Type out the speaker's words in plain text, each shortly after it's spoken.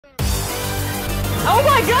Oh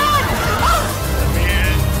my god!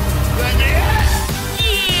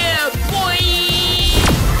 Yeah, boy!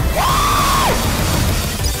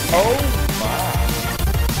 Oh my.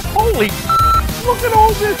 Holy look at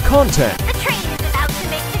all this content. The train is about to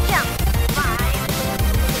make the jump. 5,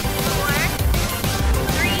 4,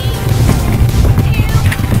 3, 2,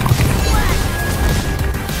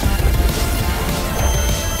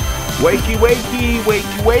 1. Wakey, wakey,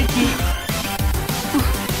 wakey, wakey.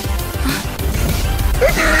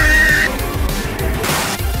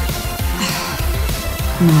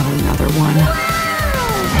 Not another one. I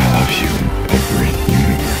love you in every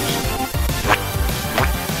universe.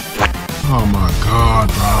 Oh my god,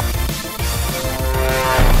 bro.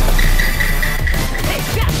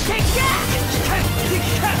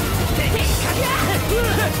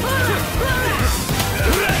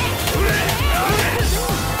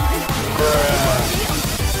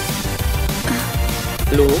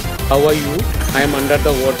 Hello, how are you? I am under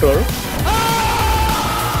the water.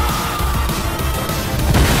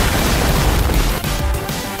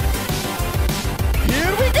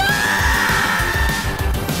 Here we go!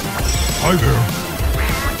 Hi there.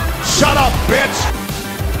 Shut up, bitch!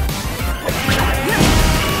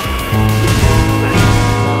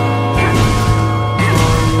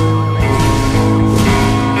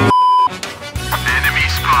 Enemy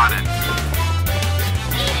spotted.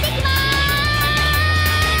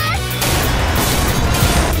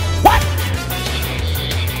 What?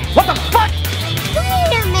 What the fuck?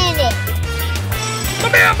 Wait a minute.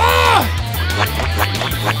 Come here, boy!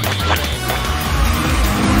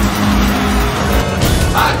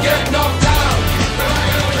 I get knocked down!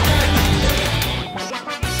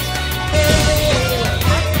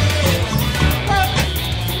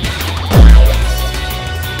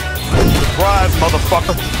 Surprise,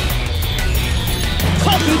 motherfucker!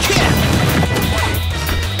 Fucking kid!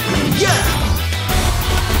 Yeah!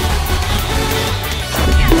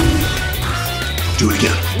 Do it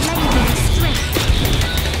again.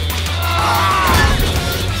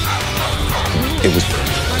 It was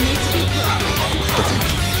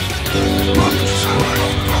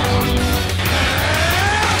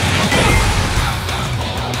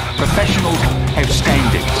Professional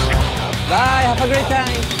outstanding. Bye, have a great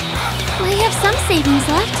time. We have some savings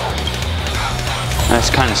left. That's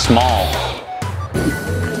kind of small.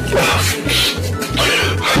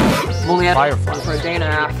 I've only had Firefly for a day and a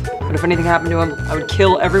half, but if anything happened to him, I would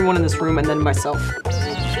kill everyone in this room and then myself.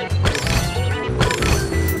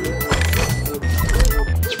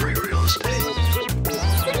 It's free real estate.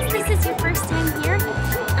 Since this is your first time here,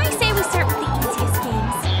 I say we start with the easiest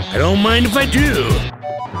games. I don't mind if I do.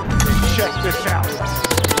 Check this out.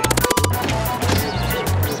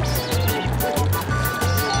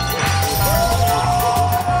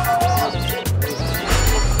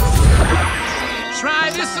 Try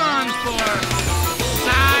this on for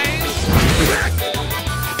size.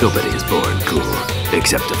 Nobody is born cool,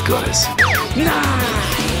 except of course.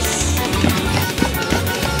 Nice.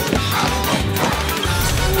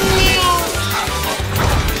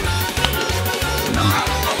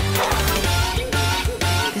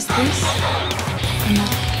 Is this?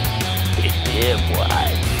 Yeah, boy.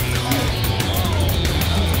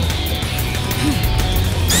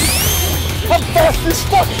 I'm fast as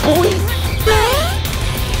fuck, boy!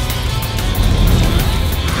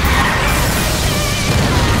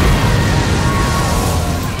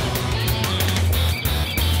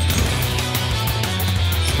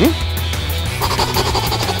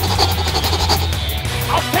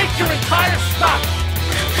 I'll take your entire stock.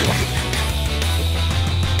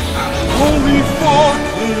 Holy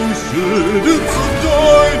fucking shit, it's a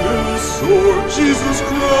dinosaur, Jesus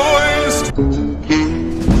Christ!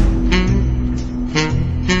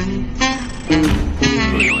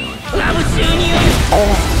 I will soon you.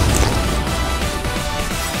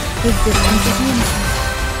 Is this entity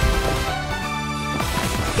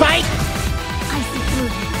Fight. I see through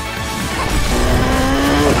him.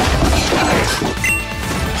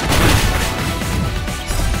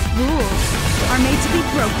 Rules are made to be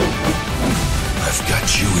broken. I've got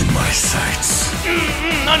you in my sights.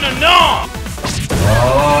 No, no, no.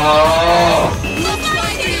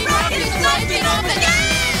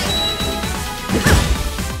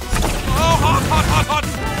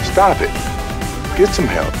 Stop it. Get some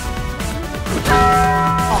help.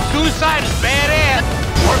 Whose side is badass?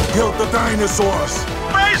 What killed the dinosaurs?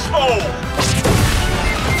 Baseball!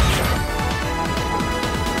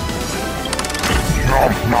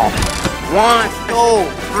 Nom, nom. 1, 2,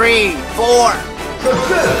 3, 4.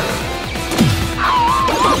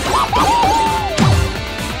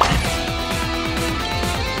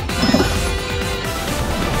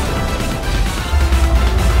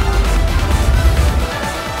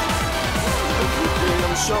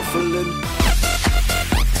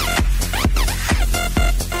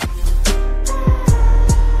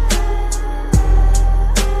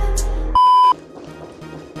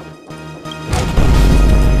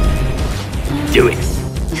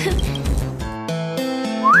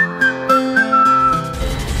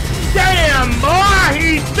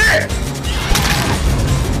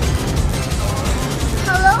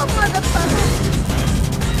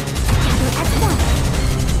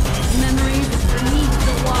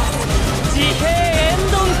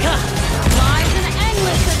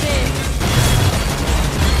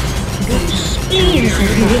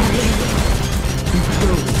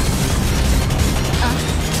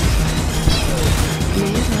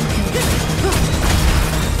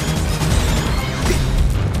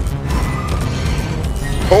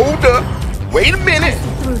 Hold up. Wait a minute.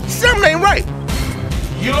 Something ain't right.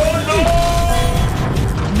 YOLO!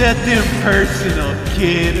 Nothing personal,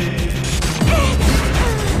 kid.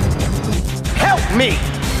 Help me.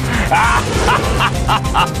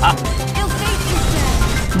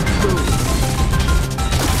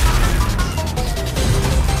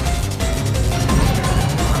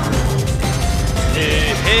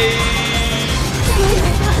 Hey, hey.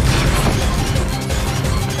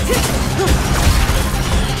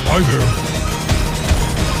 Hi there.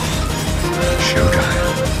 Showtime.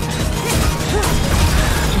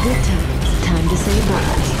 Good times. Time to say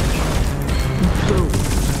bye. Boom.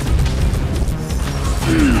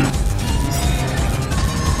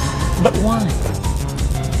 But why?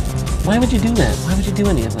 Why would you do that? Why would you do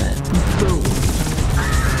any of that? Boom.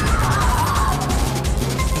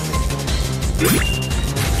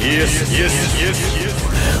 Yes.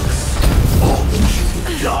 All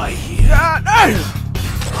die here.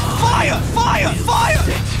 Fire!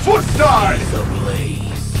 Foot dive!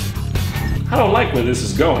 I don't like where this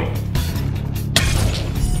is going.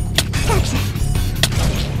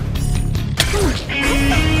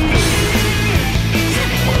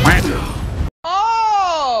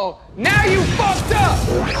 Oh! Now you fucked up!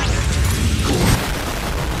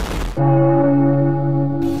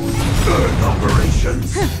 Good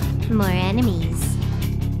operations. More enemies.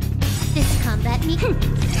 This combat me.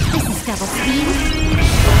 This is double speed.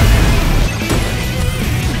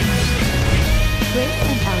 Grace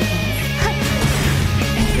and elegance.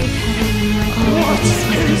 Every petal in my What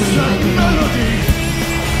is that melody?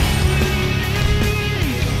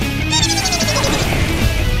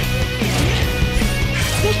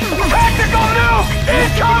 Tactical nuke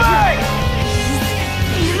incoming!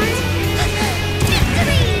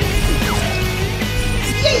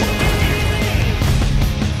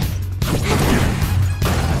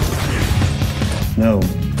 No.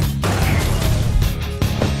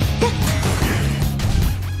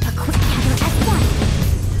 A quick counter at one.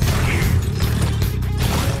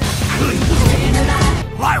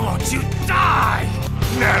 Why won't you die?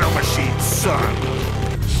 Nanomachine son.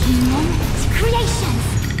 Moment creations.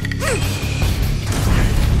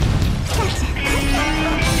 Gotcha.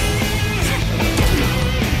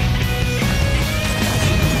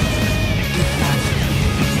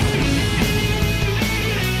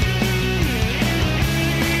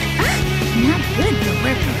 Not good for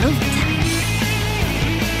working overtime.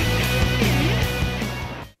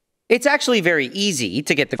 It's actually very easy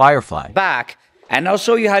to get the Firefly back, and I'll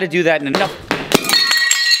show you how to do that in enough.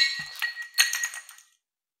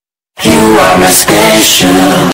 You are my special.